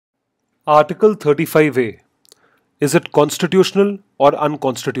Article 35A. Is it constitutional or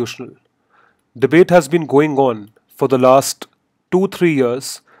unconstitutional? Debate has been going on for the last 2-3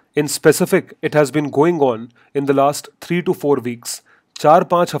 years. In specific, it has been going on in the last 3 to 4 weeks.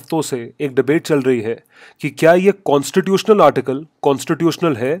 4-5 हफ्तों से एक debate चल रही है कि क्या ये constitutional article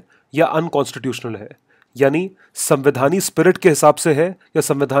constitutional है या अनकॉन्स्टिट्यूशनल है, यानी संवैधानिक स्पिरिट के हिसाब से है या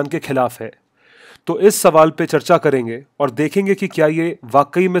संविधान के खिलाफ है। तो इस सवाल पे चर्चा करेंगे और देखेंगे कि क्या ये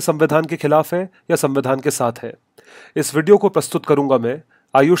वाकई में संविधान के खिलाफ है या संविधान के साथ है। इस वीडियो को प्रस्तुत करूंगा मैं,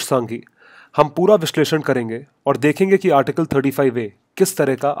 आयुष सांघी। हम पूरा विश्लेषण करेंगे और देखेंगे कि आर्टिकल 35A किस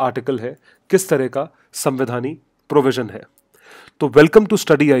तरह का आर्टिकल है, किस तरह का संवैधानिक प्रोविजन है। तो welcome to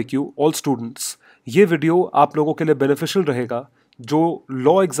study I Q all students. ये वीडियो आप लोगों के लिए बेनिफिशियल रहेगा जो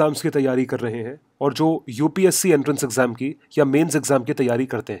लॉ एग्जाम्स की तैयारी कर रहे हैं और जो यूपीएससी एंट्रेंस एग्जाम की या मेंस एग्जाम की तैयारी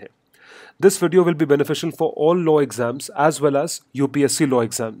करते हैं। This video will be beneficial for all law exams as well as UPSC law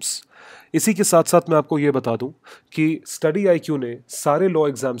exams. इसी के साथ साथ मैं आपको ये बता दूं कि स्टडी आई क्यू ने सारे लॉ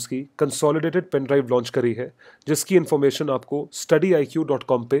एग्जाम्स की कंसोलिडेटेड पेन ड्राइव लॉन्च करी है, जिसकी इन्फॉर्मेशन आपको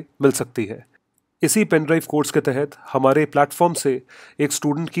studiiq.com पे मिल सकती है। इसी पेन ड्राइव कोर्स के तहत हमारे प्लेटफॉर्म से एक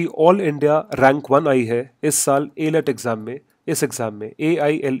स्टूडेंट की ऑल इंडिया रैंक 1 आई है इस साल ALET एग्जाम में, इस एग्जाम में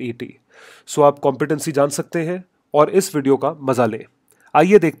AILET। सो आप कॉम्पिटेंसी जान सकते हैं और इस वीडियो का मजा लें।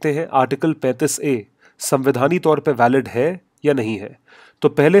 आइए देखते हैं आर्टिकल 35A संवैधानिक तौर पे वैलिड है या नहीं है। तो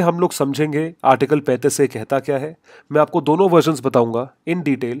पहले हम लोग समझेंगे आर्टिकल 35A कहता क्या है। मैं आपको दोनों वर्जन्स बताऊंगा इन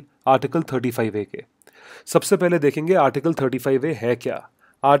डिटेल आर्टिकल 35A के। सबसे पहले देखेंगे आर्टिकल 35A है क्या।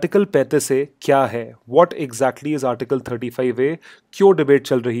 आर्टिकल 35A क्या है, what exactly is article 35A, क्यों डिबेट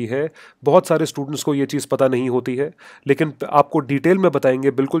चल रही है। बहुत सारे स्टूडेंट्स को ये चीज़ पता नहीं होती है, लेकिन आपको डिटेल में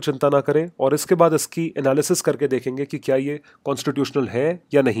बताएंगे, बिल्कुल चिंता ना करें। और इसके बाद इसकी एनालिसिस करके देखेंगे कि क्या ये कॉन्स्टिट्यूशनल है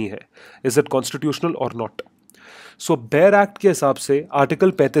या नहीं है, इज इट कॉन्स्टिट्यूशनल और नॉट। सो बेयर एक्ट के हिसाब से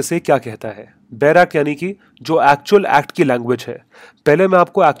आर्टिकल 35A क्या कहता है। बेयर एक्ट यानी कि जो एक्चुअल एक्ट की लैंग्वेज है। पहले मैं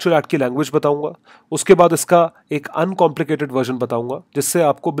आपको एक्चुअल एक्ट की लैंग्वेज बताऊंगा, उसके बाद इसका एक अनकॉम्प्लिकेटेड वर्जन बताऊंगा, जिससे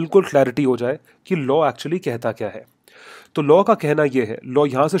आपको बिल्कुल क्लैरिटी हो जाए कि लॉ एक्चुअली कहता क्या है। तो लॉ का कहना यह है, लॉ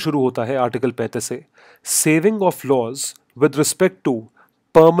यहां से शुरू होता है article 35A, saving of laws with respect to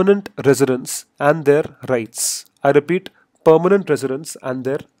permanent residents and their rights. I repeat, permanent residents and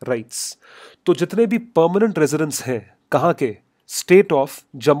their rights. तो जितने भी परमानेंट रेजिडेंट्स हैं, कहाँ के, state of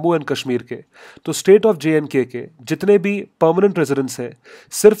Jammu and Kashmir के, तो स्टेट ऑफ JNK के जितने भी परमानेंट रेजिडेंट्स हैं,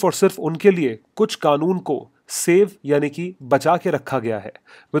 सिर्फ और सिर्फ उनके लिए कुछ कानून को सेव यानी कि बचा के रखा गया है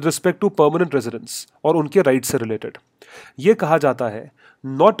with respect to permanent residents और उनके राइट से रिलेटेड। ये कहा जाता है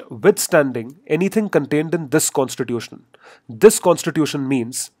not with standing anything contained in this constitution. This constitution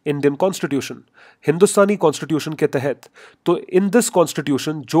means Indian constitution, Hindustani constitution के तहत। तो इन दिस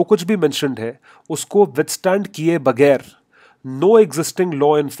कॉन्स्टिट्यूशन जो कुछ भी मेंशन्ड है उसको विदस्टैंड किए बगैर no existing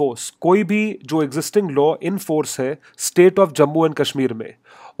law in force, कोई भी जो एग्जिस्टिंग लॉ इन फोर्स है state of Jammu and Kashmir में,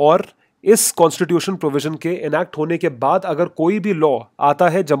 और इस कॉन्स्टिट्यूशन प्रोविजन के इनैक्ट होने के बाद अगर कोई भी लॉ आता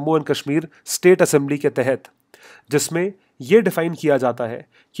है Jammu and Kashmir state assembly के तहत, जिसमें यह डिफाइन किया जाता है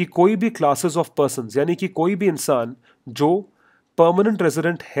कि कोई भी क्लासेस ऑफ पर्सन्स, यानी कि कोई भी इंसान जो परमानेंट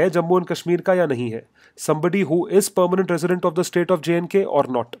रेजिडेंट है जम्मू एंड कश्मीर का या नहीं है, somebody who is permanent resident of the state of JNK or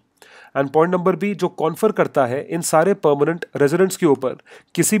not। And point number B, जो कॉन्फर करता है इन सारे परमानेंट रेजिडेंट्स के ऊपर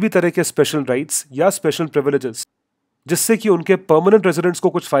किसी भी तरह के स्पेशल राइट्स या स्पेशल प्रिविलेजेस, जिससे कि उनके परमानेंट रेजिडेंट्स को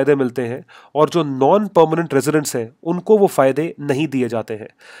कुछ फायदे मिलते हैं और जो नॉन परमानेंट रेजिडेंट्स हैं उनको वो फायदे नहीं दिए जाते हैं।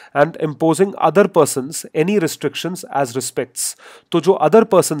 And imposing other persons any restrictions as respects. तो जो अदर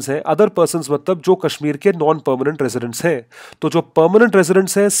पर्सन्स हैं, अदर पर्सन्स मतलब जो कश्मीर के नॉन परमानेंट रेजिडेंट्स हैं, तो जो परमानेंट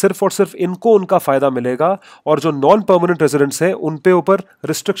रेजिडेंट्स हैं सिर्फ और सिर्फ इनको उनका फायदा मिलेगा, और जो नॉन परमानेंट रेजिडेंट्स हैं उन पे ऊपर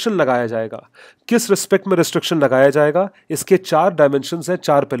रिस्ट्रिक्शन लगाया जाएगा। किस रिस्पेक्ट में रिस्ट्रिक्शन लगाया जाएगा, इसके 4 डायमेंशंस हैं,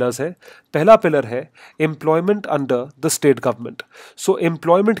 4 पिलर्स हैं। पहला पिलर है employment under the state government. So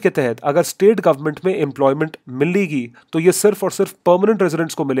employment के तहत अगर स्टेट गवर्नमेंट में एम्प्लॉयमेंट मिलेगी तो ये सिर्फ और सिर्फ परमानेंट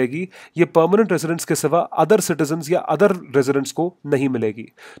रेजिडेंट्स को मिलेगी। ये परमानेंट रेजिडेंट्स के सिवा अदर सिटीजन्स या अदर रेजिडेंट्स को नहीं मिलेगी।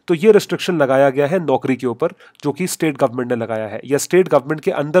 तो ये रिस्ट्रिक्शन लगाया गया है नौकरी के ऊपर, जो कि स्टेट गवर्नमेंट ने लगाया है, या स्टेट गवर्नमेंट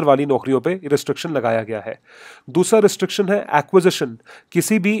के अंदर वाली नौकरियों पर रिस्ट्रिक्शन लगाया गया है। दूसरा रिस्ट्रिक्शन है एक्विजिशन।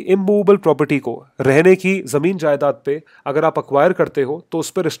 किसी भी इमूवेबल प्रॉपर्टी को, रहने की जमीन जायदाद पे अगर आप अक्वायर करते हो तो उस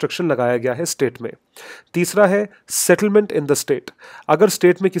पर रिस्ट्रिक्शन लगाया गया है स्टेट में। तीसरा है सेटलमेंट इन द स्टेट। अगर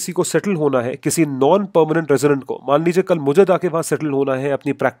स्टेट में किसी को सेटल होना है, किसी नॉन परमानेंट रेजिडेंट को, मान लीजिए कल मुझे जाके वहां सेटल होना है,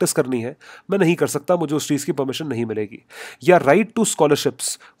 अपनी प्रैक्टिस करनी है, मैं नहीं कर सकता, मुझे उस चीज की परमिशन नहीं मिलेगी। या राइट टू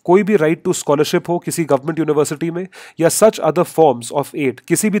स्कॉलरशिप्स, कोई भी राइट टू स्कॉलरशिप हो किसी गवर्नमेंट यूनिवर्सिटी में, या such other forms of add,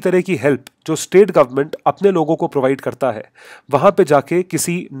 किसी भी तरह की हेल्प जो स्टेट गवर्नमेंट अपने लोगों को प्रोवाइड करता है, वहां पे जाके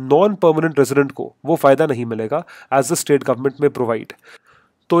किसी नॉन परमानेंट रेजिडेंट को वो फायदा नहीं मिलेगा एज द स्टेट गवर्नमेंट में प्रोवाइड।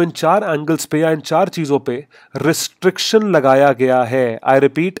 तो इन 4 एंगल्स पे या इन 4 चीजों पे रिस्ट्रिक्शन लगाया गया है। I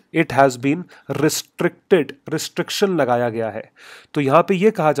repeat, it has been restricted, restriction लगाया गया है। तो यहां पे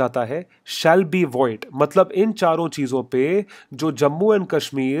ये कहा जाता है शैल बी वॉइड, मतलब इन चारों चीजों पे जो Jammu and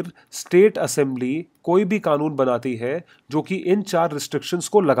Kashmir state assembly कोई भी कानून बनाती है जो कि इन 4 रिस्ट्रिक्शंस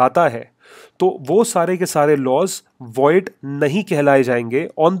को लगाता है, तो वो सारे के सारे लॉज वॉइड नहीं कहलाए जाएंगे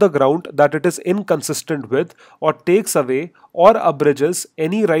on the ground that it is inconsistent with और टेक्स अवे और abridges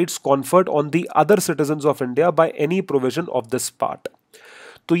any rights conferred on the other citizens of India by any provision of this part।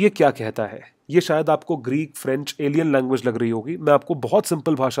 तो ये क्या कहता है? ये शायद आपको ग्रीक, फ्रेंच, एलियन लैंग्वेज लग रही होगी। मैं आपको बहुत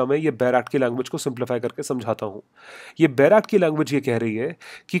सिंपल भाषा में ये बैराट की लैंग्वेज को सिंप्लीफाई करके समझाता हूं। ये बैराट की लैंग्वेज ये कह रही है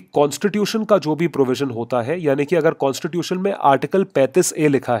कि कॉन्स्टिट्यूशन का जो भी प्रोविजन होता है, यानी कि अगर कॉन्स्टिट्यूशन में आर्टिकल 35A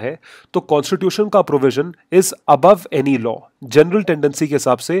लिखा है तो कॉन्स्टिट्यूशन का provision is above any law. General tendency के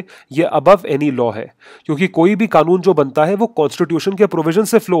हिसाब से ये अबव एनी लॉ है, क्योंकि कोई भी कानून जो बनता है वो कॉन्स्टिट्यूशन के प्रोविजन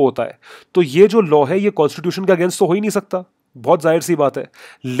से फ्लो होता है। तो ये जो लॉ है ये कॉन्स्टिट्यूशन के अगेंस्ट तो हो ही नहीं सकता, बहुत जाहिर सी बात है।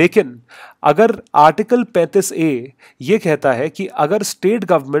 लेकिन अगर आर्टिकल 35A ये कहता है कि अगर state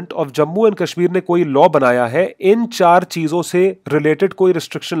government of Jammu and Kashmir ने कोई लॉ बनाया है, इन 4 चीजों से रिलेटेड कोई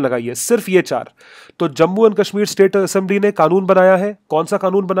रिस्ट्रिक्शन लगाई है, सिर्फ ये 4, तो Jammu and Kashmir state assembly ने कानून बनाया है। कौन सा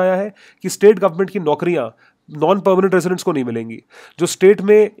कानून बनाया है? कि स्टेट गवर्नमेंट की नौकरियां नॉन परमानेंट रेजिडेंट्स को नहीं मिलेंगी। जो स्टेट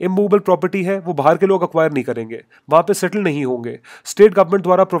में इमूवेबल प्रॉपर्टी है वो बाहर के लोग अक्वायर नहीं करेंगे, वहां पे सेटल नहीं होंगे। स्टेट गवर्नमेंट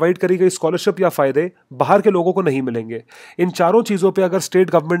द्वारा प्रोवाइड करी गई स्कॉलरशिप या फायदे बाहर के लोगों को नहीं मिलेंगे। इन चारों चीजों पे अगर स्टेट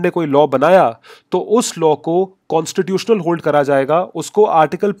गवर्नमेंट ने कोई लॉ बनाया तो उस लॉ को कॉन्स्टिट्यूशनल होल्ड करा जाएगा, उसको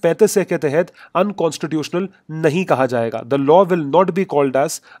आर्टिकल 35A के तहत अनकॉन्स्टिट्यूशनल नहीं कहा जाएगा। The law will not be called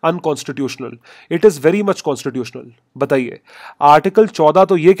as unconstitutional, it is very much constitutional. बताइए, आर्टिकल 14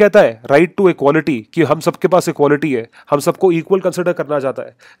 तो ये कहता है राइट टू इक्वालिटी, कि हम सबके पास इक्वालिटी है, हम सबको इक्वल कंसिडर करना चाहता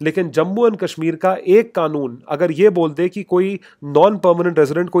है। लेकिन जम्मू एंड कश्मीर का एक कानून अगर ये बोल दे कि कोई नॉन परमानेंट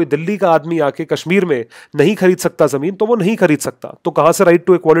रेजिडेंट, कोई दिल्ली का आदमी आके कश्मीर में नहीं खरीद सकता जमीन, तो वो नहीं खरीद सकता। तो कहां से राइट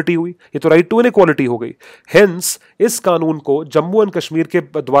टू इक्वालिटी हुई? ये तो राइट टू इनइक्वालिटी हो गई। हेंस इस कानून को जम्मू एंड कश्मीर के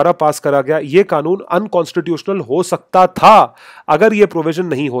द्वारा पास करा गया ये कानून अनकॉन्स्टिट्यूशनल हो सकता था अगर ये प्रोविजन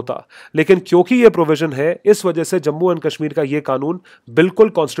नहीं होता, लेकिन क्योंकि ये प्रोविजन है इस वजह से जम्मू एंड कश्मीर का ये कानून बिल्कुल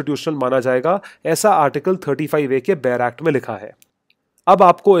कॉन्स्टिट्यूशनल माना जाएगा। ऐसा आर्टिकल 35A के बैर एक्ट में लिखा है। अब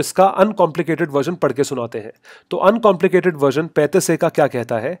आपको इसका अनकॉम्प्लिकेटेड वर्जन पढ़ के सुनाते हैं। तो अनकॉम्प्लिकेटेड वर्जन 35A का क्या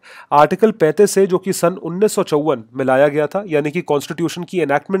कहता है? आर्टिकल 35A जो कि सन 1954 में लाया गया था, यानी कि कॉन्स्टिट्यूशन की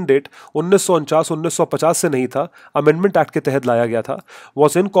एनैक्टमेंट डेट 1949-1950 से नहीं था, अमेंडमेंट एक्ट के तहत लाया गया था,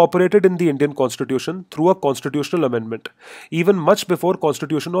 was incorporated in the Indian constitution through a constitutional amendment even much before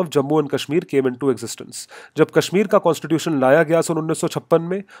constitution of Jammu and Kashmir came into existence. जब कश्मीर का कॉन्स्टिट्यूशन लाया गया सन 1956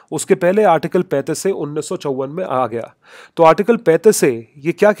 में, उसके पहले आर्टिकल 35A 1954 में आ गया। तो आर्टिकल 35A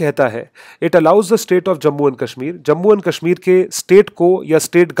ये क्या कहता है? It allows the state of Jammu and Kashmir, Jammu and Kashmir के स्टेट को या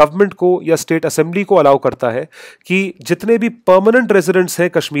स्टेट गवर्नमेंट को या स्टेट असेंबली को अलाउ करता है कि जितने भी परमानेंट रेजिडेंट्स हैं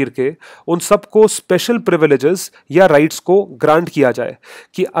कश्मीर के, उन सबको स्पेशल प्रिविलेजेस या राइट्स को ग्रांट किया जाए।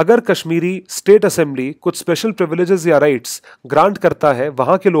 कि अगर कश्मीरी स्टेट असेंबली कुछ स्पेशल प्रिविलेजेस या राइट्स ग्रांट करता है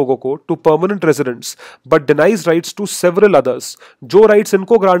वहां के लोगों को to permanent residents but denies rights to several others, जो राइट्स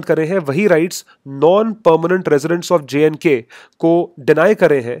इनको ग्रांट करे हैं वही rights non permanent residents of J&K को डिनाई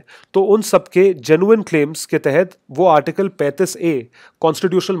करे हैं, तो उन सबके जेन्युइन क्लेम्स के तहत वो आर्टिकल 35A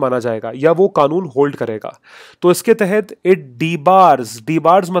कॉन्स्टिट्यूशनल माना जाएगा या वो कानून होल्ड करेगा। तो इसके तहत इट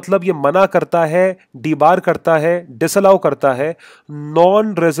डीबार्स मतलब ये मना करता है, डीबार करता है, डिसअलाउ करता है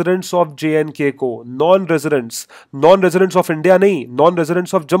नॉन रेजिडेंट्स ऑफ J&K को, नॉन रेजिडेंट्स ऑफ इंडिया नहीं, non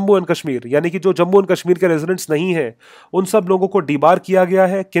residents of Jammu and Kashmir, यानी कि जो जम्मू एंड कश्मीर के रेजिडेंट्स नहीं है उन सब लोगों को डीबार किया गया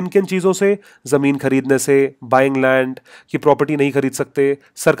है। किन किन चीजों से? जमीन खरीदने से, बाइंग लैंड की प्रॉपर्टी नहीं खरीद सकते,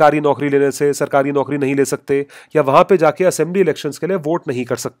 सरकारी नौकरी लेने से सरकारी नौकरी नहीं ले सकते, या वहां पे जाके असेंबली इलेक्शंस के लिए वोट नहीं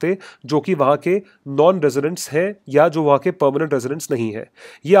कर सकते जो कि वहां के नॉन रेजिडेंट्स हैं या जो वहां के परमानेंट रेजिडेंट्स नहीं है।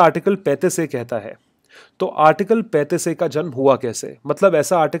 यह आर्टिकल 35A कहता है। तो आर्टिकल 35A का जन्म हुआ कैसे? मतलब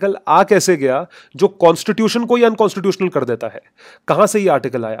ऐसा आर्टिकल आ कैसे गया जो कॉन्स्टिट्यूशन को ही अनकॉन्स्टिट्यूशनल कर देता है? कहां से यह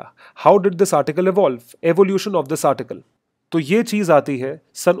आर्टिकल आया? How did this article evolve? Evolution of this article. तो ये चीज आती है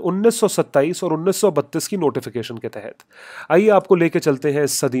सन 1927 और 1932 की नोटिफिकेशन के तहत। आइए आपको लेके चलते हैं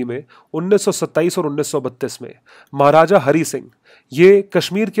इस सदी में 1927 और 1932 में। महाराजा हरि सिंह ये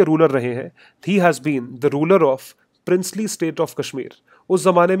कश्मीर के रूलर रहे हैं। He has been the ruler of princely state of Kashmir. उस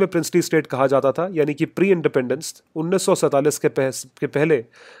जमाने में प्रिंसली स्टेट कहा जाता था, यानी कि प्री इंडिपेंडेंस 1947 के पहले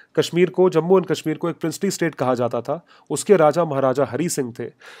कश्मीर को, जम्मू एंड कश्मीर को एक प्रिंसली स्टेट कहा जाता था। उसके राजा महाराजा हरि सिंह थे।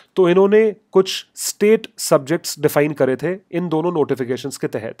 तो इन्होंने कुछ स्टेट सब्जेक्ट्स डिफाइन करे थे इन दोनों नोटिफिकेशंस के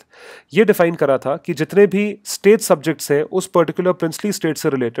तहत। ये डिफाइन करा था कि जितने भी स्टेट सब्जेक्ट्स हैं उस पर्टिकुलर प्रिंसली स्टेट से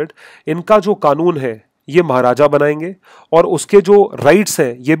रिलेटेड, इनका जो कानून है ये महाराजा बनाएंगे और उसके जो राइट्स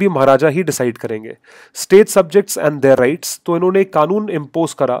हैं ये भी महाराजा ही डिसाइड करेंगे। State subjects and their rights, तो इन्होंने एक कानून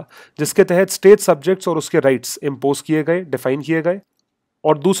इम्पोज करा जिसके तहत स्टेट सब्जेक्ट्स और उसके राइट्स इम्पोज किए गए, डिफाइन किए गए।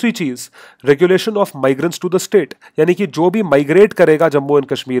 और दूसरी चीज, regulation of migrants to the state, यानी कि जो भी माइग्रेट करेगा जम्मू एंड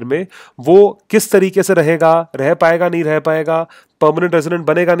कश्मीर में वो किस तरीके से रहेगा, रह पाएगा नहीं रह पाएगा, परमानेंट रेजिडेंट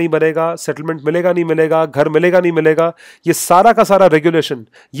बनेगा नहीं बनेगा, सेटलमेंट मिलेगा नहीं मिलेगा, घर मिलेगा नहीं मिलेगा, ये सारा का सारा रेगुलेशन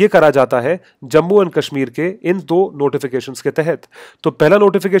ये करा जाता है जम्मू एंड कश्मीर के इन 2 नोटिफिकेशंस के तहत। तो पहला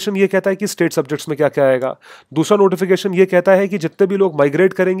नोटिफिकेशन ये कहता है कि स्टेट सब्जेक्ट्स में क्या क्या आएगा, दूसरा नोटिफिकेशन ये कहता है कि जितने भी लोग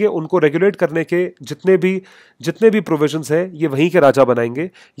माइग्रेट करेंगे उनको रेगुलेट करने के जितने भी प्रोविजंस हैं ये वहीं के राजा बनाएंगे।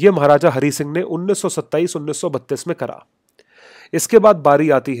 ये महाराजा हरि सिंह ने 1927-1932 में करा। इसके बाद बारी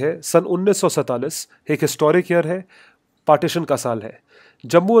आती है सन 1947, एक हिस्टोरिक ईयर है, पार्टीशन का साल है।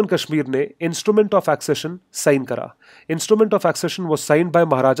 जम्मू एंड कश्मीर ने इंस्ट्रूमेंट ऑफ एक्सेशन साइन करा। Instrument of accession was signed by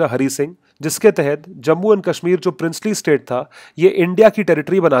महाराजा हरि सिंह, जिसके तहत जम्मू एंड कश्मीर जो प्रिंसली स्टेट था ये इंडिया की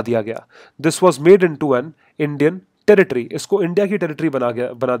टेरिटरी बना दिया गया। This was made into an Indian territory, इसको इंडिया की टेरिटरी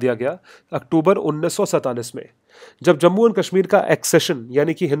बना दिया गया अक्टूबर 1947 में। जब जम्मू एंड कश्मीर का एक्सेशन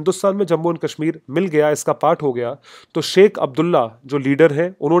यानी कि हिंदुस्तान में जम्मू एंड कश्मीर मिल गया, इसका पार्ट हो गया, तो शेख अब्दुल्ला जो लीडर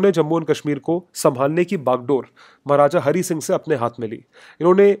हैं उन्होंने जम्मू एंड कश्मीर को संभालने की बागडोर महाराजा हरि सिंह से अपने हाथ में ली।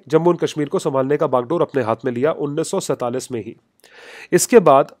 इन्होंने जम्मू एंड कश्मीर को संभालने का बागडोर अपने हाथ में लिया 1947 में ही। इसके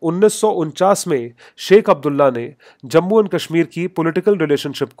बाद 1949 में शेख अब्दुल्ला ने जम्मू एंड कश्मीर की पॉलिटिकल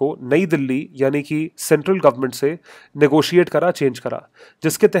रिलेशनशिप को नई दिल्ली यानी कि सेंट्रल गवर्नमेंट से नेगोशिएट करा, चेंज करा,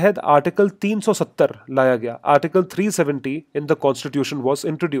 जिसके तहत आर्टिकल 370 लाया गया। Article 370 in the constitution was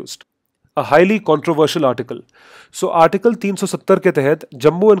introduced, a highly controversial article. So article 370 के तहत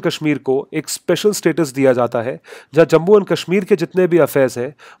जम्मू एंड कश्मीर को एक स्पेशल स्टेटस दिया जाता है जहां जम्मू एंड कश्मीर के जितने भी अफेयर्स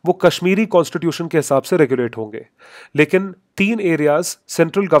हैं वो कश्मीरी कॉन्स्टिट्यूशन के हिसाब से रेगुलेट होंगे। लेकिन 3 एरियाज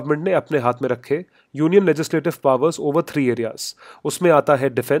सेंट्रल गवर्नमेंट ने अपने हाथ में रखे, union legislative powers over 3 areas. उसमें आता है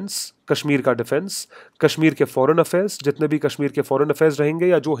डिफेंस, कश्मीर का डिफेंस, कश्मीर के फॉरेन अफेयर्स, जितने भी कश्मीर के फॉरेन अफेयर्स रहेंगे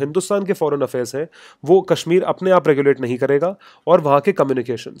या जो हिंदुस्तान के फॉरेन अफेयर्स हैं वो कश्मीर अपने आप रेगुलेट नहीं करेगा, और वहां के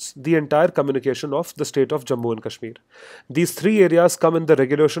communications, the entire communication of the state of Jammu and Kashmir. These 3 areas came in the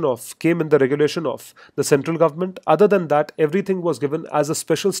regulation of the central government. Other than that, everything was given as a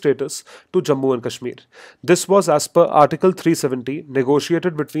special status to Jammu and Kashmir. This was as per Article 370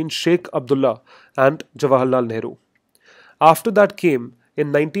 negotiated between Sheikh Abdullah and Jawaharlal Nehru. After that came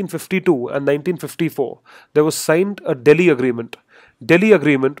in 1952 and 1954, there was signed a Delhi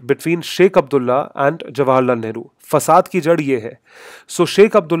agreement between Sheikh Abdullah and Jawaharlal Nehru. फसाद की जड़ ये है। सो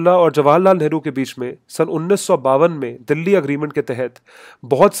शेख अब्दुल्ला और जवाहरलाल नेहरू के बीच में सन 1952 में Delhi agreement के तहत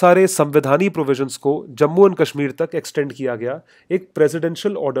बहुत सारे संवैधानिक प्रोविजंस को जम्मू एंड कश्मीर तक एक्सटेंड किया गया एक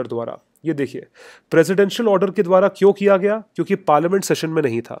प्रेसिडेंशियल ऑर्डर द्वारा। ये देखिए, प्रेसिडेंशियल ऑर्डर के द्वारा क्यों किया गया? क्योंकि पार्लियामेंट सेशन में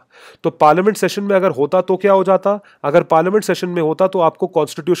नहीं था। तो पार्लियामेंट सेशन में अगर होता तो क्या हो जाता? अगर पार्लियामेंट सेशन में होता तो आपको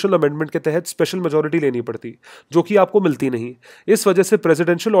कॉन्स्टिट्यूशनल अमेंडमेंट के तहत स्पेशल मेजोरिटी लेनी पड़ती, जो कि आपको मिलती नहीं। इस वजह से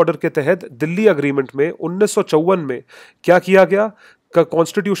प्रेसिडेंशियल ऑर्डर के तहत दिल्ली अग्रीमेंट में 1954 में क्या किया गया?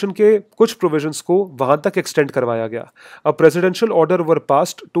 कॉन्स्टिट्यूशन के कुछ प्रोविजंस को वहां तक एक्सटेंड करवाया गया। अ presidential order were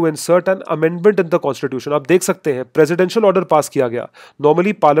passed to insert an amendment in the constitution. आप देख सकते हैं प्रेसिडेंशियल ऑर्डर पास किया गया,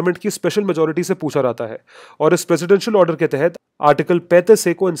 नॉर्मली पार्लियामेंट की स्पेशल मेजोरिटी से पूछा जाता है, और इस प्रेसिडेंशियल ऑर्डर के तहत आर्टिकल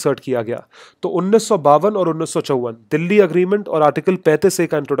 35A को इंसर्ट किया गया। तो 1952 और 1954 दिल्ली अग्रीमेंट और आर्टिकल 35A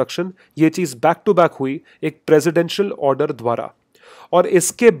का इंट्रोडक्शन, ये चीज बैक टू बैक हुई एक प्रेसिडेंशियल ऑर्डर द्वारा। और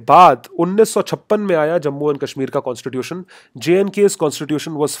इसके बाद 1956 में आया जम्मू एंड कश्मीर का constitution. JNK's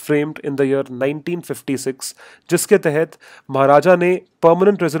constitution was framed in the year 1956, जिसके तहत महाराजा ने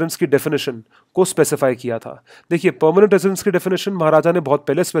परमानेंट रेजिडेंस की डेफिनेशन को स्पेसिफाई किया था। देखिए, परमानेंट रेजिडेंस की डेफिनेशन महाराजा ने बहुत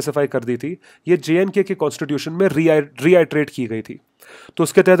पहले स्पेसिफाई कर दी थी, ये JNK के कॉन्स्टिट्यूशन में रीआइट्रेट की गई थी। तो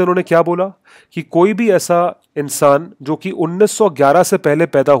उसके तहत उन्होंने क्या बोला कि कोई भी ऐसा इंसान जो कि 1911 से पहले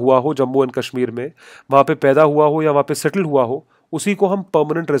पैदा हुआ हो जम्मू एंड कश्मीर में, वहां पे पैदा हुआ हो या वहां पे सेटल हुआ हो, उसी को हम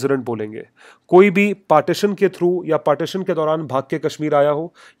परमानेंट रेजिडेंट बोलेंगे। कोई भी पार्टीशन के थ्रू या पार्टीशन के दौरान भाग के कश्मीर आया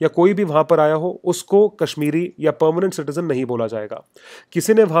हो या कोई भी वहां पर आया हो, उसको कश्मीरी या परमानेंट सिटीजन नहीं बोला जाएगा।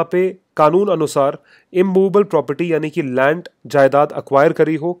 किसी ने वहां पे कानून अनुसार इमूवेबल प्रॉपर्टी यानी कि लैंड जायदाद अक्वायर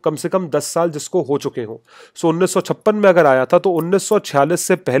करी हो, कम से कम 10 साल जिसको हो चुके हो। सो 1956 में अगर आया था तो 1946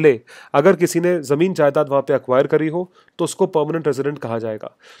 से पहले अगर किसी ने जमीन जायदाद वहां पे अक्वायर करी हो तो उसको परमानेंट रेजिडेंट कहा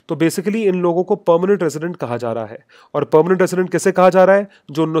जाएगा। तो बेसिकली इन लोगों को परमानेंट रेजिडेंट कहा जा रहा है। और परमानेंट रेजिडेंट कैसे कहा जा रहा है?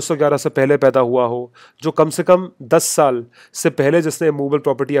 जो 1911 से पहले पैदा हुआ हो, जो कम से कम 10 साल से पहले जिसने इमूवेबल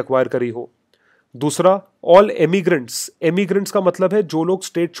प्रॉपर्टी अक्वायर करी हो। दूसरा, ऑल एमिग्रेंट्स। एमिग्रेंट्स का मतलब है जो लोग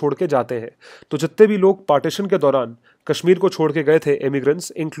स्टेट छोड़ के जाते हैं। तो जितने भी लोग पार्टीशन के दौरान कश्मीर को छोड़ के गए थे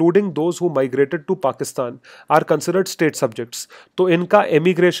emigrants, including those who migrated to Pakistan, are considered state subjects. तो इनका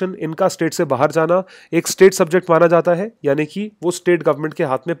एमिग्रेशन, इनका स्टेट से बाहर जाना एक स्टेट सब्जेक्ट माना जाता है, यानी कि वो स्टेट गवर्नमेंट के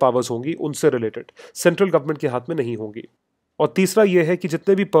हाथ में पावर्स होंगी, उनसे रिलेटेड, सेंट्रल गवर्नमेंट के हाथ में नहीं होंगी। और तीसरा ये है कि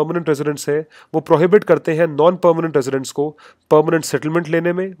जितने भी परमानेंट रेजिडेंट्स हैं वो प्रोहिबिट करते हैं नॉन परमानेंट रेजिडेंट्स को परमानेंट सेटलमेंट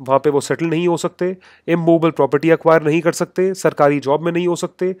लेने में, वहाँ पे वो सेटल नहीं हो सकते, इमूवेबल प्रॉपर्टी एक्वायर नहीं कर सकते, सरकारी जॉब में नहीं हो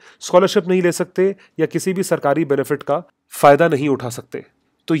सकते, स्कॉलरशिप नहीं ले सकते या किसी भी सरकारी बेनिफिट का फ़ायदा नहीं उठा सकते।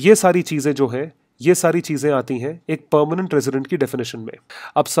 तो ये सारी चीज़ें जो हैं, ये सारी चीज़ें आती हैं एक परमानेंट रेजिडेंट की डेफिनेशन में।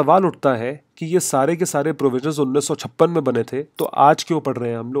 अब सवाल उठता है कि ये सारे के सारे प्रोविजंस 1956 में बने थे, तो आज क्यों पढ़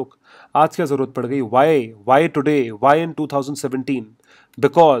रहे हैं हम लोग? आज क्या ज़रूरत पड़ गई? Why today, Y in 2017?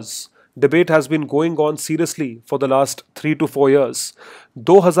 Because debate has been going on seriously for the last 3 to 4 years।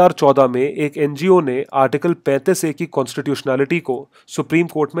 2014 में एक NGO ने आर्टिकल 35A की कॉन्स्टिट्यूशनैलिटी को सुप्रीम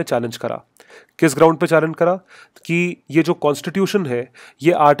कोर्ट में चैलेंज करा। किस ग्राउंड पे चैलेंज करा? कि ये जो कॉन्स्टिट्यूशन है,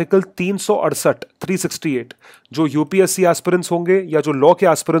 ये आर्टिकल 368 जो UPSC एस्पिरेंट्स होंगे या जो लॉ के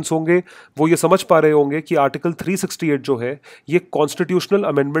एस्पिरेंट्स होंगे वो ये समझ पा रहे होंगे कि आर्टिकल 368 जो है ये कॉन्स्टिट्यूशनल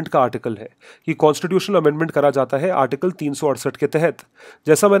अमेंडमेंट का आर्टिकल है, कि कॉन्स्टिट्यूशनल अमेंडमेंट करा जाता है आर्टिकल 368 के तहत।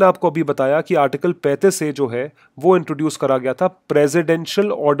 जैसा मैंने आपको अभी बताया कि आर्टिकल 35A जो है वो इंट्रोड्यूस करा गया था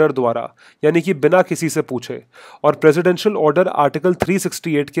प्रेसिडेंशियल ऑर्डर द्वारा, यानी कि बिना किसी से पूछे। और प्रेसिडेंशियल ऑर्डर आर्टिकल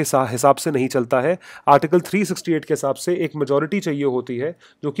 368 के हिसाब से नहीं चलता है। आर्टिकल 368 के हिसाब से एक मेजॉरिटी चाहिए होती है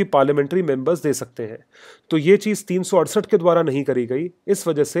जो कि पार्लियामेंट्री मेंबर्स दे सकते हैं। तो ये चीज़ 368 के द्वारा नहीं करी गई, इस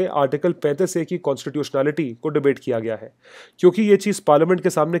वजह से आर्टिकल 35A की कॉन्स्टिट्यूशनैलिटी को डिबेट किया गया है। क्योंकि ये चीज़ पार्लियामेंट के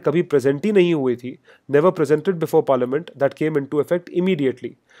सामने कभी प्रेजेंट ही नहीं हुई थी, never presented before parliament, that came into effect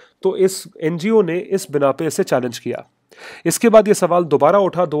immediately. तो इस NGO ने इस बिना पे इसे चैलेंज किया। इसके बाद ये सवाल दोबारा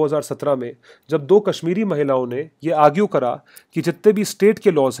उठा 2017 में, जब 2 कश्मीरी महिलाओं ने ये आर्ग्यू करा कि जितने भी स्टेट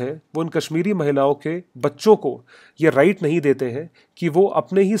के लॉज हैं वो इन कश्मीरी महिलाओं के बच्चों को ये राइट नहीं देते हैं कि वो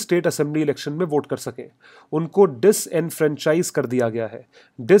अपने ही स्टेट असेंबली इलेक्शन में वोट कर सकें। उनको डिसएनफ्रेंचाइज कर दिया गया है।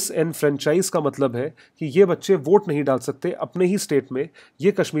 डिसएनफ्रेंचाइज का मतलब है कि ये बच्चे वोट नहीं डाल सकते अपने ही स्टेट में।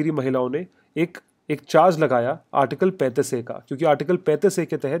 ये कश्मीरी महिलाओं ने एक चार्ज लगाया आर्टिकल 35A का, क्योंकि आर्टिकल 35A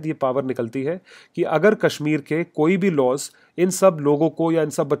के तहत ये पावर निकलती है कि अगर कश्मीर के कोई भी लॉज इन सब लोगों को या इन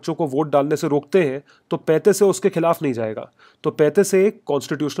सब बच्चों को वोट डालने से रोकते हैं तो 35A उसके खिलाफ नहीं जाएगा। तो 35A एक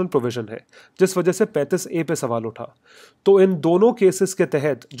कॉन्स्टिट्यूशनल प्रोविजन है, जिस वजह से 35A पे सवाल उठा। तो इन दोनों केसेस के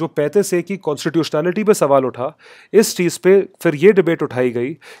तहत जो 35A की कॉन्स्टिट्यूशनैलिटी पे सवाल उठा, इस चीज़ पे फिर ये डिबेट उठाई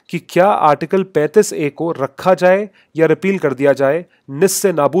गई कि क्या आर्टिकल 35A को रखा जाए या रिपील कर दिया जाए,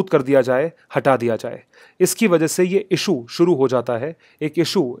 निस्से नाबूद कर दिया जाए, हटा दिया जाए। इसकी वजह से ये इशू शुरू हो जाता है, एक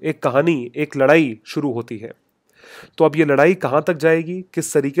इशू, एक कहानी, एक लड़ाई शुरू होती है। तो अब ये लड़ाई कहाँ तक जाएगी,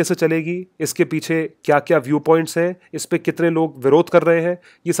 किस तरीके से चलेगी, इसके पीछे क्या क्या व्यू पॉइंट्स हैं, इस पे कितने लोग विरोध कर रहे हैं,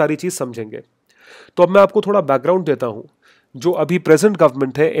 ये सारी चीज़ समझेंगे। तो अब मैं आपको थोड़ा बैकग्राउंड देता हूँ। जो अभी प्रेजेंट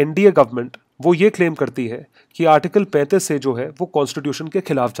गवर्नमेंट है, NDA गवर्नमेंट, वो ये क्लेम करती है कि आर्टिकल 35 जो है वो कॉन्स्टिट्यूशन के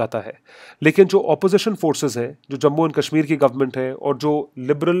खिलाफ जाता है। लेकिन जो ऑपोजिशन फोर्सेस हैं, जो जम्मू एंड कश्मीर की गवर्नमेंट है और जो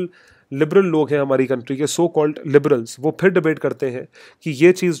लिबरल लोग हैं हमारी कंट्री के, सो कॉल्ड लिबरल्स, वो फिर डिबेट करते हैं कि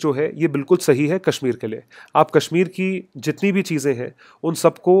ये चीज़ जो है ये बिल्कुल सही है कश्मीर के लिए। आप कश्मीर की जितनी भी चीज़ें हैं उन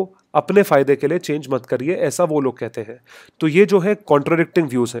सबको अपने फ़ायदे के लिए चेंज मत करिए, ऐसा वो लोग कहते हैं। तो ये जो है कॉन्ट्राडिक्टिंग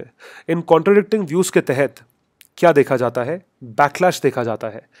व्यूज़ हैं। इन कॉन्ट्राडिक्टिंग व्यूज़ के तहत क्या देखा जाता है? बैकलैश देखा जाता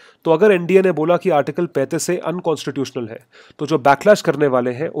है। तो अगर NDA ने बोला कि आर्टिकल 35 से अनकॉन्स्टिट्यूशनल है, तो जो बैकलैश करने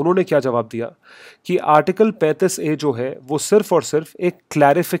वाले हैं उन्होंने क्या जवाब दिया कि आर्टिकल 35A जो है वो सिर्फ और सिर्फ एक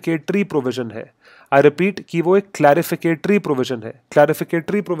क्लैरिफिकेटरी प्रोविजन है। आई रिपीट कि वो एक क्लैरिफिकेटरी प्रोविजन है।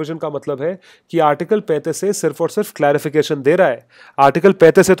 क्लैरिफिकेटरी प्रोविजन का मतलब है कि आर्टिकल 35 से सिर्फ और सिर्फ क्लैरिफिकेशन दे रहा है। आर्टिकल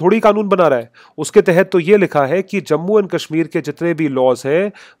 35 से थोड़ी कानून बना रहा है। उसके तहत तो ये लिखा है कि जम्मू एंड कश्मीर के जितने भी लॉज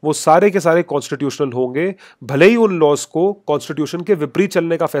हैं वो सारे के सारे कॉन्स्टिट्यूशनल होंगे, भले ही उन लॉज को कॉन्स्टिट्यूशन के विपरीत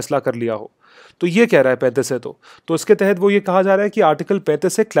चलने का फैसला कर लिया हो। तो ये कह रहा है 35 से। तो इसके तहत वो ये कहा जा रहा है कि आर्टिकल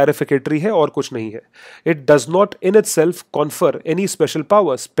 35 से क्लैरिफिकेटरी है और कुछ नहीं है। It does not in itself confer any special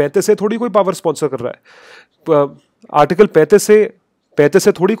powers. 35 से थोड़ी कोई पावर स्पॉन्सर कर रहा है। आर्टिकल 35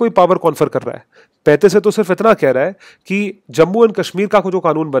 से थोड़ी कोई पावर कॉन्फर कर रहा है। 35 से तो सिर्फ इतना कह रहा है कि जम्मू एंड कश्मीर का जो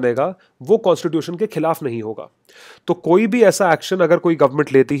कानून बनेगा वो कॉन्स्टिट्यूशन के खिलाफ नहीं होगा। तो कोई भी ऐसा एक्शन अगर कोई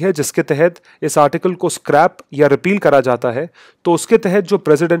गवर्नमेंट लेती है जिसके तहत इस आर्टिकल को स्क्रैप या रिपील करा जाता है, तो उसके तहत जो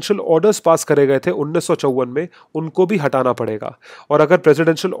प्रेसिडेंशियल ऑर्डर्स पास करे गए थे 1954 में, उनको भी हटाना पड़ेगा। और अगर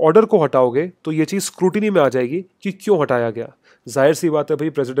प्रेसिडेंशियल ऑर्डर को हटाओगे तो ये चीज़ स्क्रूटिनी में आ जाएगी कि क्यों हटाया गया। जाहिर सी बात है भाई,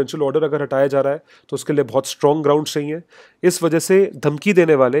 प्रेसिडेंशियल ऑर्डर अगर हटाया जा रहा है तो उसके लिए बहुत स्ट्रॉन्ग ग्राउंड चाहिए। इस वजह से धमकी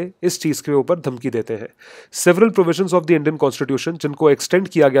देने वाले इस चीज़ के ऊपर धमकी देते हैं। Several provisions of the Indian constitution जिनको एक्सटेंड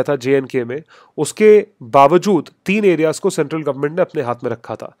किया गया था JNK में, उसके बावजूद 3 एरियाज को सेंट्रल गवर्नमेंट ने अपने हाथ में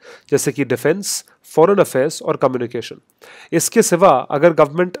रखा था, जैसे कि डिफेंस, फॉरेन अफेयर्स और कम्युनिकेशन। इसके सिवा अगर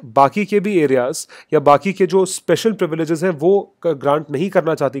गवर्नमेंट बाकी के भी एरियाज या बाकी के जो स्पेशल प्रिविलेजेस हैं वो ग्रांट नहीं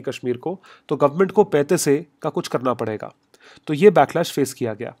करना चाहती कश्मीर को, तो गवर्नमेंट को 35A का कुछ करना पड़ेगा। तो ये बैकलैश फेस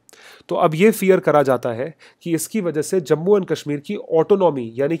किया गया। तो अब ये फियर करा जाता है कि इसकी वजह से जम्मू एंड कश्मीर की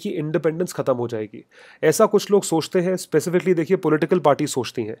ऑटोनॉमी यानी कि इंडिपेंडेंस खत्म हो जाएगी। ऐसा कुछ लोग सोचते हैं, स्पेसिफिकली देखिए पॉलिटिकल पार्टी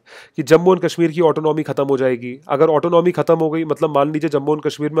सोचती हैं कि जम्मू एंड कश्मीर की ऑटोनॉमी खत्म हो जाएगी। अगर ऑटोनॉमी खत्म हो गई मतलब मान लीजिए जम्मू एंड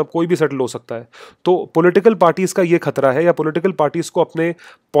कश्मीर में अब कोई भी सेटल हो सकता है, तो पॉलिटिकल पार्टीज का ये खतरा है या पॉलिटिकल पार्टीज को अपने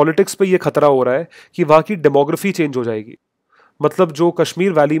पॉलिटिक्स पे ये खतरा हो रहा है कि वहाँ की डेमोग्राफी चेंज हो जाएगी। मतलब जो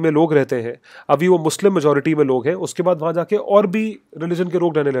कश्मीर वैली में लोग रहते हैं अभी वो मुस्लिम मेजॉरिटी में लोग हैं, उसके बाद वहाँ जाके और भी रिलीजन के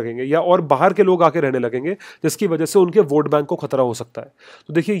लोग रहने लगेंगे या और बाहर के लोग आके रहने लगेंगे, जिसकी वजह से उनके वोट बैंक को खतरा हो सकता है।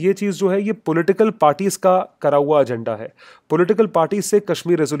 तो देखिए ये चीज़ जो है ये पॉलिटिकल पार्टीज का करा हुआ एजेंडा है। पॉलिटिकल पार्टीज से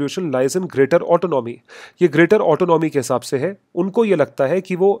Kashmir resolution lies in greater autonomy. ये ग्रेटर ऑटोनॉमी के हिसाब से है, उनको ये लगता है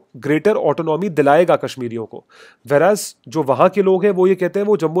कि वो ग्रेटर ऑटोनॉमी दिलाएगा कश्मीरियों को, वेराज जो वहाँ के लोग हैं वो ये कहते हैं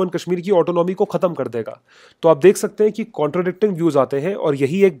वो जम्मू एंड कश्मीर की ऑटोनॉमी को खत्म कर देगा। तो आप देख सकते हैं कि कॉन्ट्राडिक्टिंग व्यूज आते हैं और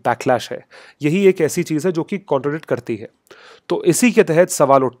यही एक बैकलैश है, यही एक ऐसी चीज है जो कि कॉन्ट्राडिक्ट करती है। तो इसी के तहत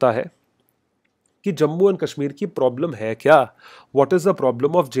सवाल उठता है कि जम्मू एंड कश्मीर की प्रॉब्लम है क्या? What is the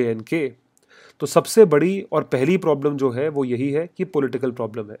problem of JNK? तो सबसे बड़ी और पहली प्रॉब्लम जो है वो यही है कि पॉलिटिकल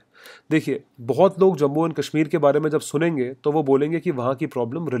प्रॉब्लम है। देखिए बहुत लोग जम्मू एंड कश्मीर के बारे में जब सुनेंगे तो वो बोलेंगे कि वहाँ की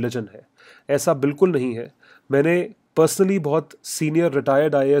प्रॉब्लम रिलीजन है। ऐसा बिल्कुल नहीं है। मैंने पर्सनली बहुत सीनियर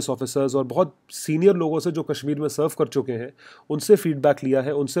रिटायर्ड IAS ऑफिसर्स और बहुत सीनियर लोगों से जो कश्मीर में सर्व कर चुके हैं उनसे फीडबैक लिया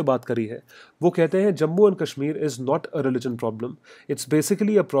है, उनसे बात करी है। वो कहते हैं Jammu and Kashmir is not a religion problem, it's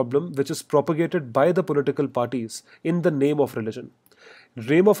basically a problem which is propagated by the political parties in the name of religion.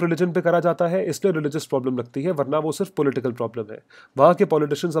 Name of religion पे करा जाता है इसलिए रिलीजियस प्रॉब्लम लगती है, वरना वो सिर्फ पॉलिटिकल प्रॉब्लम है। वहाँ के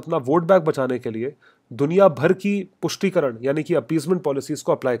पॉलिटिशियंस अपना वोट बैंक बचाने के लिए दुनिया भर की पुष्टिकरण यानी कि अपीजमेंट पॉलिसीज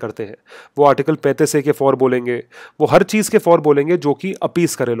को अप्लाई करते हैं। वो आर्टिकल 35A के फॉर बोलेंगे, वो हर चीज़ के फॉर बोलेंगे जो कि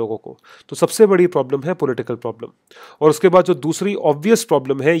अपीज करे लोगों को। तो सबसे बड़ी प्रॉब्लम है पॉलिटिकल प्रॉब्लम। और उसके बाद जो दूसरी ऑब्वियस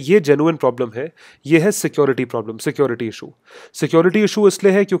प्रॉब्लम है, ये जेन्युइन प्रॉब्लम है, ये है security problem, security issue. Security issue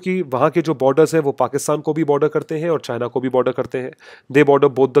इसलिए है क्योंकि वहाँ के जो बॉर्डर्स हैं वो पाकिस्तान को भी बॉर्डर करते हैं और चाइना को भी बॉर्डर करते हैं। दे border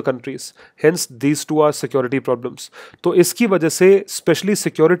both the countries, hence these two are security problems. तो इसकी वजह से, स्पेशली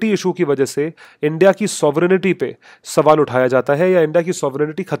सिक्योरिटी इशू की वजह से इंडिया की सॉवरेनिटी पे सवाल उठाया जाता है या इंडिया की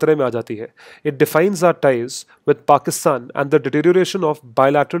सॉवरेनिटी खतरे में आ जाती है। It defines our ties with Pakistan and the deterioration of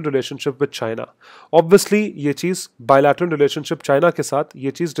bilateral relationship with China. Obviously ये चीज़ बायलैटरल रिलेशनशिप चाइना के साथ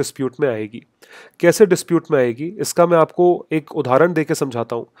ये चीज़ डिस्प्यूट में आएगी। कैसे डिस्प्यूट में आएगी इसका मैं आपको एक उदाहरण देके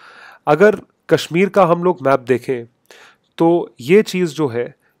समझाता हूँ। अगर कश्मीर का हम लोग मैप देखें तो ये चीज़ जो है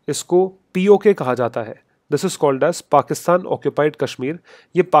इसको POK कहा जाता है। This is called as Pakistan occupied Kashmir.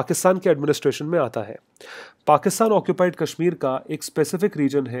 ये पाकिस्तान के एडमिनिस्ट्रेशन में आता है। पाकिस्तान ऑक्यूपाइड कश्मीर का एक स्पेसिफिक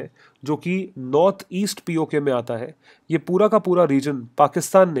रीजन है जो कि नॉर्थ ईस्ट POK में आता है। ये पूरा का पूरा रीजन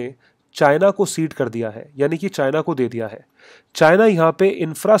पाकिस्तान ने चाइना को सीड कर दिया है, यानी कि चाइना को दे दिया है। चाइना यहाँ पे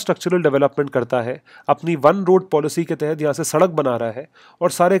इंफ्रास्ट्रक्चरल डेवलपमेंट करता है, अपनी वन रोड पॉलिसी के तहत यहाँ से सड़क बना रहा है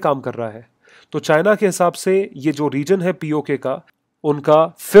और सारे काम कर रहा है। तो चाइना के हिसाब से ये जो रीजन है POK का, उनका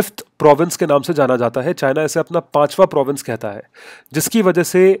 5th प्रोविंस के नाम से जाना जाता है। चाइना इसे अपना 5वां प्रोविंस कहता है, जिसकी वजह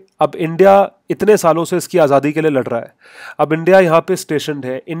से अब इंडिया इतने सालों से इसकी आज़ादी के लिए लड़ रहा है। अब इंडिया यहाँ पे स्टेशनड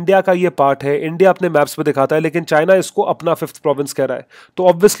है, इंडिया का ये पार्ट है, इंडिया अपने मैप्स पे दिखाता है, लेकिन चाइना इसको अपना 5th प्रोविंस कह रहा है। तो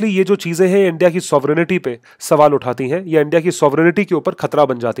ऑब्वियसली ये जो चीज़ें हैं इंडिया की सॉवरेनिटी पे सवाल उठाती हैं या इंडिया की सॉवरेनिटी के ऊपर खतरा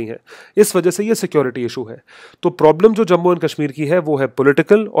बन जाती हैं। इस वजह से ये सिक्योरिटी इशू है। तो प्रॉब्लम जो जम्मू एंड कश्मीर की है वो है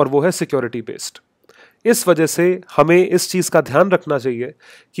पॉलिटिकल और वो है सिक्योरिटी बेस्ड। इस वजह से हमें इस चीज़ का ध्यान रखना चाहिए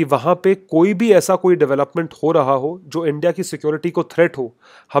कि वहाँ पे कोई भी ऐसा कोई डेवलपमेंट हो रहा हो जो इंडिया की सिक्योरिटी को थ्रेट हो,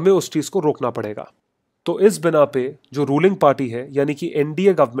 हमें उस चीज़ को रोकना पड़ेगा। तो इस बिना पे जो रूलिंग पार्टी है यानी कि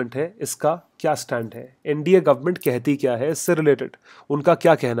NDA गवर्नमेंट है, इसका क्या स्टैंड है, NDA गवर्नमेंट कहती क्या है, इससे रिलेटेड उनका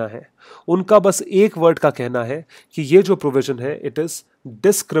क्या कहना है। उनका बस एक वर्ड का कहना है कि ये जो प्रोविजन है it is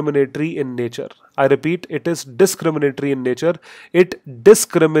discriminatory in nature. I repeat, it is discriminatory in nature. It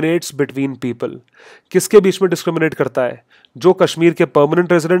discriminates between people. किसके बीच में डिस्क्रिमिनेट करता है? जो कश्मीर के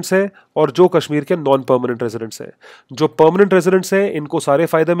परमानेंट रेजिडेंट्स हैं और जो कश्मीर के नॉन परमानेंट रेजिडेंट्स हैं। जो परमानेंट रेजिडेंट्स हैं इनको सारे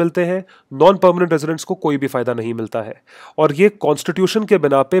फायदे मिलते हैं, नॉन परमानेंट रेजिडेंट्स को कोई भी फायदा नहीं मिलता है। और ये कॉन्स्टिट्यूशन के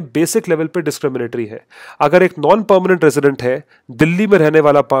बिना पे बेसिक लेवल पे डिस्क्रिमिनेटरी है। अगर एक नॉन परमानेंट रेजिडेंट है, दिल्ली में रहने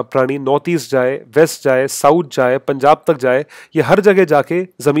वाला प्राणी नॉर्थ ईस्ट जाए, वेस्ट जाए, साउथ जाए, पंजाब तक जाए, ये हर जगह जाके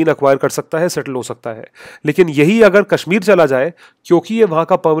ज़मीन अक्वायर कर सकता है, सेटल हो सकता है। लेकिन यही अगर कश्मीर चला जाए, क्योंकि ये वहाँ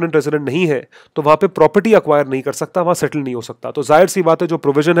का परमानेंट रेजिडेंट नहीं है, तो वहाँ पे प्रॉपर्टी अक्वायर नहीं कर सकता, वहाँ सेटल नहीं हो सकता। तो जाहिर सी बात है जो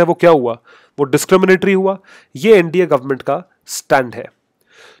प्रोविजन है वो क्या हुआ, वो डिस्क्रिमिनेटरी हुआ। ये एनडीए गवर्नमेंट का स्टैंड है।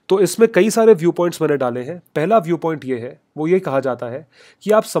 तो इसमें कई सारे व्यू पॉइंट्स मैंने डाले हैं। पहला व्यू पॉइंट ये है, वो ये कहा जाता है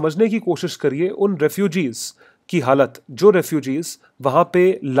कि आप समझने की कोशिश करिए उन रेफ्यूजीज की हालत, जो रेफ्यूजीज वहाँ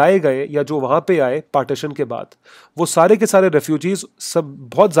पे लाए गए या जो वहाँ पे आए पार्टीशन के बाद, वो सारे के सारे रेफ्यूजीज सब,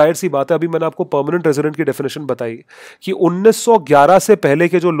 बहुत जाहिर सी बात है, अभी मैंने आपको परमानेंट रेजिडेंट की डेफिनेशन बताई कि 1911 से पहले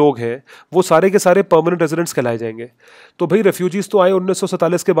के जो लोग हैं वो सारे के सारे परमानेंट रेजिडेंट्स कहलाए जाएंगे। तो भाई रेफ्यूजीज तो आए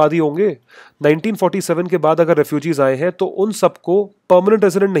 1947 के बाद ही होंगे। 1947 के बाद अगर रेफ्यूजीज आए हैं तो उन सबको परमानेंट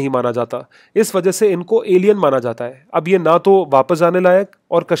रेजिडेंट नहीं माना जाता, इस वजह से इनको एलियन माना जाता है। अब ये ना तो वापस जाने लायक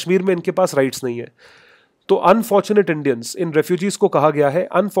और कश्मीर में इनके पास राइट्स नहीं है। तो अनफॉर्चुनेट इंडियंस, इन रेफ्यूजीज को कहा गया है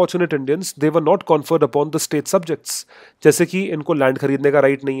unfortunate Indians, they were not conferred upon the state subjects. जैसे कि इनको लैंड खरीदने का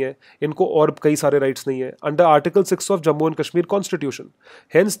राइट नहीं है, इनको और कई सारे राइट्स नहीं है under article 6 of Jammu and Kashmir constitution.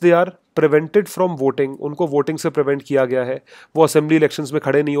 Hence they are prevented from voting, उनको वोटिंग से प्रिवेंट किया गया है। वो असेंबली इलेक्शंस में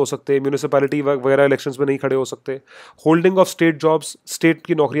खड़े नहीं हो सकते, म्यूनिसिपैलिटी वगैरह इलेक्शंस में नहीं खड़े हो सकते, holding of state jobs, state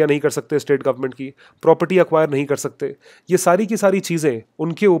की नौकरियां नहीं कर सकते, स्टेट गवर्नमेंट की प्रॉपर्टी अक्वायर नहीं कर सकते। ये सारी की सारी चीज़ें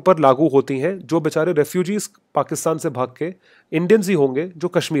उनके ऊपर लागू होती हैं, जो बेचारे रेफ्यूजीज पाकिस्तान से भाग के इंडियंस ही होंगे जो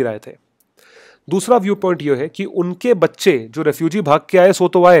कश्मीर आए थे। दूसरा व्यू पॉइंट यह है कि उनके बच्चे जो रेफ्यूजी भाग के आए, सो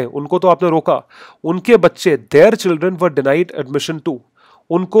तो आए, उनको तो आपने रोका, उनके बच्चे, their children were denied admission to,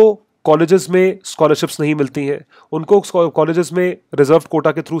 उनको कॉलेजेस में स्कॉलरशिप्स नहीं मिलती हैं, उनको कॉलेजेस में रिजर्व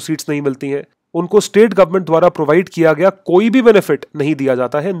कोटा के थ्रू सीट्स नहीं मिलती हैं, उनको स्टेट गवर्नमेंट द्वारा प्रोवाइड किया गया कोई भी बेनिफिट नहीं दिया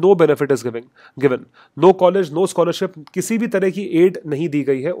जाता है। No benefit is given, know college, no scholarship, किसी भी तरह की एड नहीं दी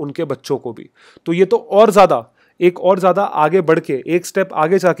गई है उनके बच्चों को भी। तो ये तो और ज्यादा, एक और ज्यादा आगे बढ़ के, एक स्टेप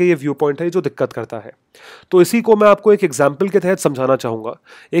आगे जाके ये व्यू पॉइंट है जो दिक्कत करता है। तो इसी को मैं आपको एक एग्जाम्पल के तहत समझाना चाहूंगा।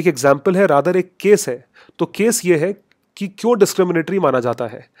 एक एग्जाम्पल है, रादर एक केस है। तो केस ये है कि क्यों डिस्क्रिमिनेटरी माना जाता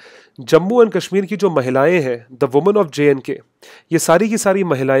है। जम्मू एंड कश्मीर की जो महिलाएं हैं, द वुमेन ऑफ JNK, ये सारी की सारी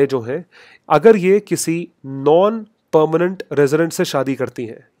महिलाएं जो हैं, अगर ये किसी नॉन परमानेंट रेजिडेंट से शादी करती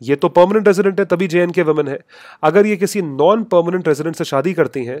हैं, ये तो परमानेंट रेजिडेंट है तभी JNK वुमेन है, अगर ये किसी नॉन परमानेंट रेजिडेंट से शादी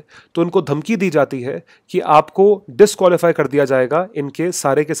करती हैं तो उनको धमकी दी जाती है कि आपको डिस्क्वालीफाई कर दिया जाएगा इनके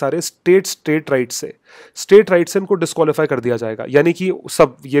सारे के सारे स्टेट राइट से। स्टेट राइट से इनको डिस्क्वालीफाई कर दिया जाएगा, यानी कि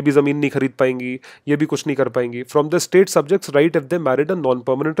सब, ये भी जमीन नहीं खरीद पाएंगी, ये भी कुछ नहीं कर पाएंगी from the state subjects right if they married a non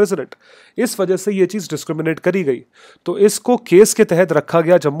permanent resident. इस वजह से ये चीज डिस्क्रिमिनेट करी गई। तो इसको केस के तहत रखा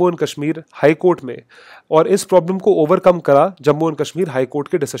गया Jammu and Kashmir high court में, और इस प्रॉब्लम को ओवरकम करा Jammu and Kashmir high court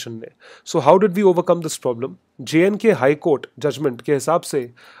के डिसीजन ने। So how did we overcome this problem? JNK high court judgement के हिसाब से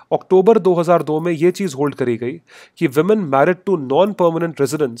अक्टूबर 2002 में यह चीज होल्ड करी गई कि women married to non permanent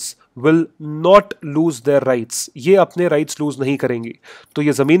residents will not lose their rights, ये अपने राइट्स लूज नहीं करेंगी। तो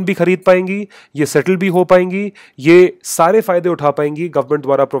ये जमीन भी खरीद पाएंगी, ये सेटल भी हो पाएंगी, ये सारे फायदे उठा पाएंगी गवर्नमेंट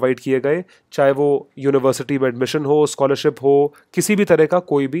द्वारा प्रोवाइड किए गए, चाहे वो यूनिवर्सिटी में एडमिशन हो, स्कॉलरशिप हो, किसी भी तरह का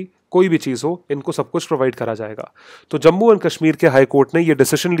कोई भी चीज़ हो, इनको सब कुछ प्रोवाइड करा जाएगा। तो जम्मू एंड कश्मीर के हाई कोर्ट ने यह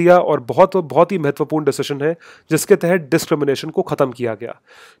डिसीजन लिया, और बहुत ही महत्वपूर्ण डिसीजन है, जिसके तहत डिस्क्रिमिनेशन को खत्म किया गया।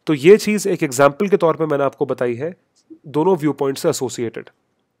 तो ये चीज़ एक एग्जाम्पल के तौर पे मैंने आपको बताई है, दोनों व्यू पॉइंट से एसोसिएटेड।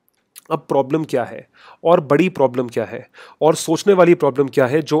 अब प्रॉब्लम क्या है, और बड़ी प्रॉब्लम क्या है, और सोचने वाली प्रॉब्लम क्या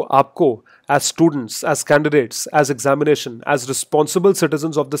है, जो आपको as students, as candidates, as examination, as responsible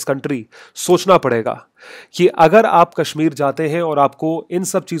citizens of this country सोचना पड़ेगा कि अगर आप कश्मीर जाते हैं और आपको इन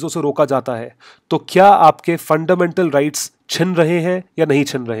सब चीज़ों से रोका जाता है, तो क्या आपके फंडामेंटल राइट्स छिन रहे हैं या नहीं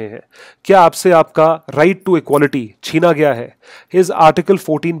छिन रहे हैं? क्या आपसे आपका राइट टू इक्वालिटी छीना गया है? Is article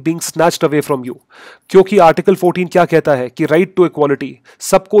 14 being snatched away from you? क्योंकि आर्टिकल 14 क्या कहता है कि राइट टू इक्वालिटी,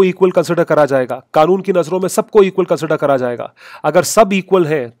 सबको इक्वल कंसिडर करा जाएगा, कानून की नजरों में सबको इक्वल कंसिडर करा जाएगा। अगर सब इक्वल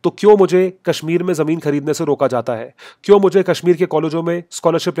हैं तो क्यों मुझे कश्मीर में जमीन खरीदने से रोका जाता है? क्यों मुझे कश्मीर के कॉलेजों में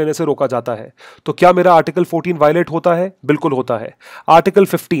स्कॉलरशिप लेने से रोका जाता है? तो क्या मेरा आर्टिकल 14 वायलेट होता है? बिल्कुल होता है। आर्टिकल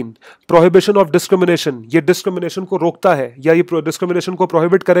 15 प्रोहिबिशन ऑफ डिस्क्रिमिनेशन, ये डिस्क्रिमिनेशन को रोकता है, या ये डिस्क्रिमिनेशन को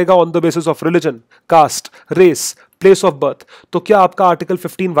प्रोहिबिट करेगा on the basis of religion, cast, race, place of birth. तो क्या आपका आर्टिकल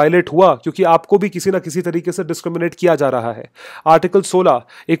 15 वायलेट हुआ क्योंकि आपको भी किसी ना किसी तरीके से डिस्क्रिमिनेट किया जा रहा है? आर्टिकल 16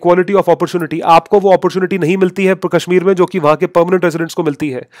 इक्वालिटी ऑफ अपॉर्चुनिटी, आपको वो अपॉर्चुनिटी नहीं मिलती है कश्मीर में जो कि वहां के परमानेंट रेजिडेंट्स को मिलती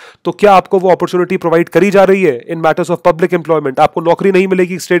है, तो क्या आपको वो अपॉर्चुनिटी प्रोवाइड करी जा रही है इन मैटर्स ऑफ पब्लिक एम्प्लॉयमेंट? आपको नौकरी नहीं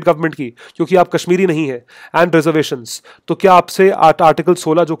मिलेगी स्टेट गवर्नमेंट की क्योंकि आप कश्मीरी नहीं है। एंड रिजर्वेशंस, तो क्या आपसे आर्टिकल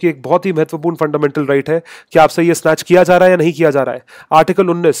 16 जो कि एक बहुत ही महत्वपूर्ण फंडामेंटल राइट है, क्या आपसे ये स्नैच किया जा रहा है या नहीं किया जा रहा है? Article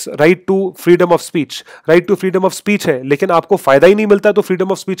 19 right to freedom of speech, right to freedom of speech speech है लेकिन आपको फायदा ही नहीं मिलता है तो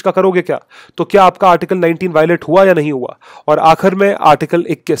फ्रीडम ऑफ स्पीच का करोगे क्या? तो क्या आपका आर्टिकल 19 वायलेट हुआ या नहीं हुआ? और आखिर में आर्टिकल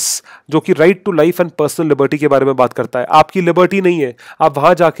 21 जो कि right to life and personal liberty के बारे में बात करता है। आपकी लिबर्टी नहीं है, आप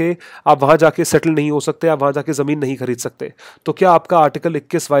वहां जाके सेटल नहीं हो सकते, आप वहां जाके जमीन नहीं खरीद सकते। तो क्या आपका आर्टिकल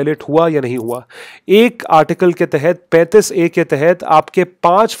 21 वायलेट हुआ या नहीं हुआ? एक आर्टिकल के तहत 35A के तहत आपके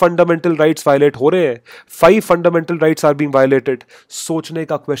 5 फंडामेंटल राइट्स वायलेट हो रहे हैं, 5 fundamental rights are being violated. सोचने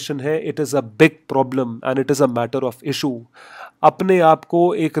का क्वेश्चन है, it is a big problem and it is a matter of issue. अपने आप को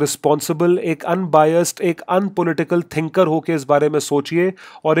एक रिस्पॉन्सिबल, एक अनबायस्ड, एक अनपॉलिटिकल थिंकर होकर इस बारे में सोचिए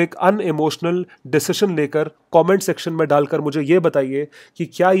और एक अनइमोशनल डिसीजन लेकर कमेंट सेक्शन में डालकर मुझे यह बताइए कि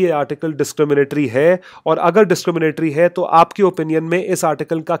क्या यह आर्टिकल डिस्क्रिमिनेटरी है, और अगर डिस्क्रिमिनेटरी है तो आपके ओपिनियन में इस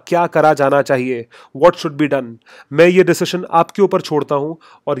आर्टिकल का क्या करा जाना चाहिए, व्हाट शुड बी डन। मैं ये डिसीजन आपके ऊपर छोड़ता हूं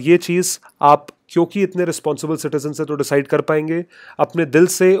और ये चीज आप, क्योंकि इतने रिस्पॉन्सिबल सिटीजन से तो डिसाइड कर पाएंगे, अपने दिल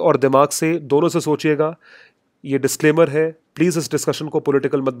से और दिमाग से दोनों से सोचिएगा। ये डिस्क्लेमर है, प्लीज इस डिस्कशन को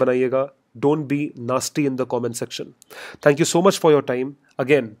पॉलिटिकल मत बनाइएगा। Don't be nasty in the comment section. Thank you so much for your time.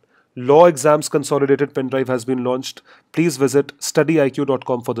 Again, Law Exams Consolidated pen drive has been launched. Please visit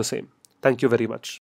studyiq.com for the same. Thank you very much.